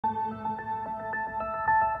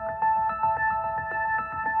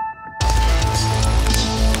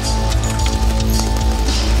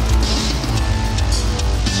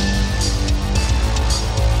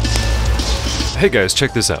Hey guys,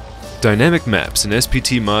 check this out. Dynamic Maps, an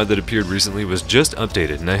SPT mod that appeared recently, was just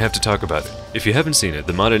updated and I have to talk about it. If you haven't seen it,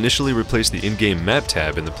 the mod initially replaced the in-game map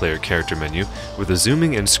tab in the player character menu with a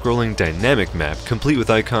zooming and scrolling dynamic map complete with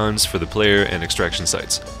icons for the player and extraction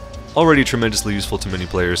sites. Already tremendously useful to many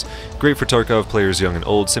players, great for Tarkov players young and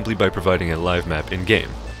old simply by providing a live map in-game.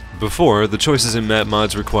 Before, the choices in map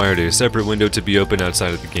mods required a separate window to be open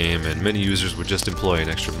outside of the game, and many users would just employ an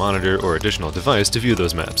extra monitor or additional device to view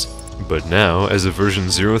those maps. But now, as of version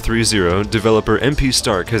 0.30, developer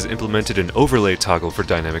mpstark has implemented an overlay toggle for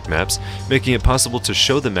dynamic maps, making it possible to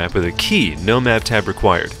show the map with a key, no map tab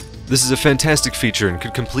required. This is a fantastic feature and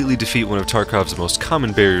could completely defeat one of Tarkov's most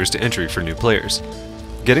common barriers to entry for new players.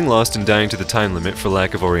 Getting lost and dying to the time limit for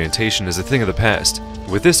lack of orientation is a thing of the past.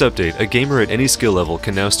 With this update, a gamer at any skill level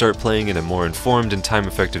can now start playing in a more informed and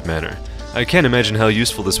time-effective manner. I can't imagine how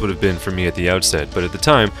useful this would have been for me at the outset, but at the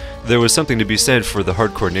time, there was something to be said for the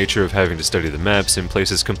hardcore nature of having to study the maps in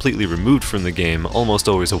places completely removed from the game, almost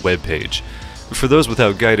always a web page. For those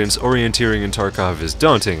without guidance, orienteering in Tarkov is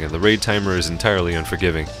daunting and the raid timer is entirely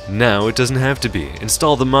unforgiving. Now it doesn't have to be.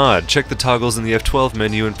 Install the mod, check the toggles in the F12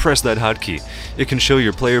 menu and press that hotkey. It can show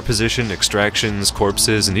your player position, extractions,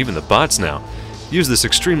 corpses, and even the bots now. Use this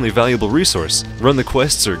extremely valuable resource. Run the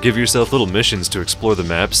quests or give yourself little missions to explore the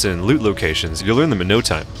maps and loot locations. You'll learn them in no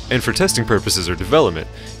time. And for testing purposes or development,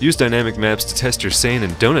 use dynamic maps to test your sane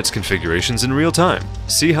and donuts configurations in real time.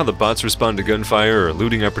 See how the bots respond to gunfire or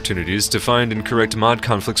looting opportunities to find and correct mod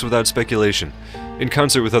conflicts without speculation. In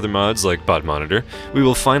concert with other mods like Bot Monitor, we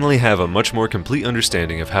will finally have a much more complete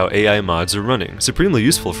understanding of how AI mods are running, supremely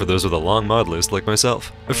useful for those with a long mod list like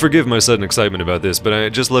myself. Forgive my sudden excitement about this, but I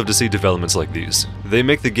just love to see developments like these. They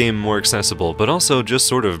make the game more accessible, but also just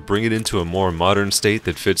sort of bring it into a more modern state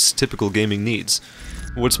that fits typical gaming needs.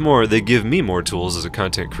 What's more, they give me more tools as a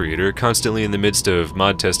content creator, constantly in the midst of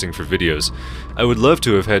mod testing for videos. I would love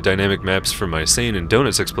to have had dynamic maps for my Sane and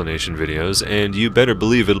Donuts explanation videos, and you better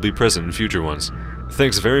believe it'll be present in future ones.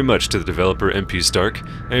 Thanks very much to the developer mpstark.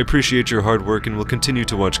 I appreciate your hard work and will continue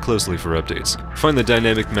to watch closely for updates. Find the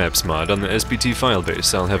Dynamic Maps mod on the SPT file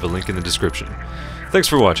base. I'll have a link in the description. Thanks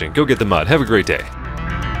for watching. Go get the mod. Have a great day.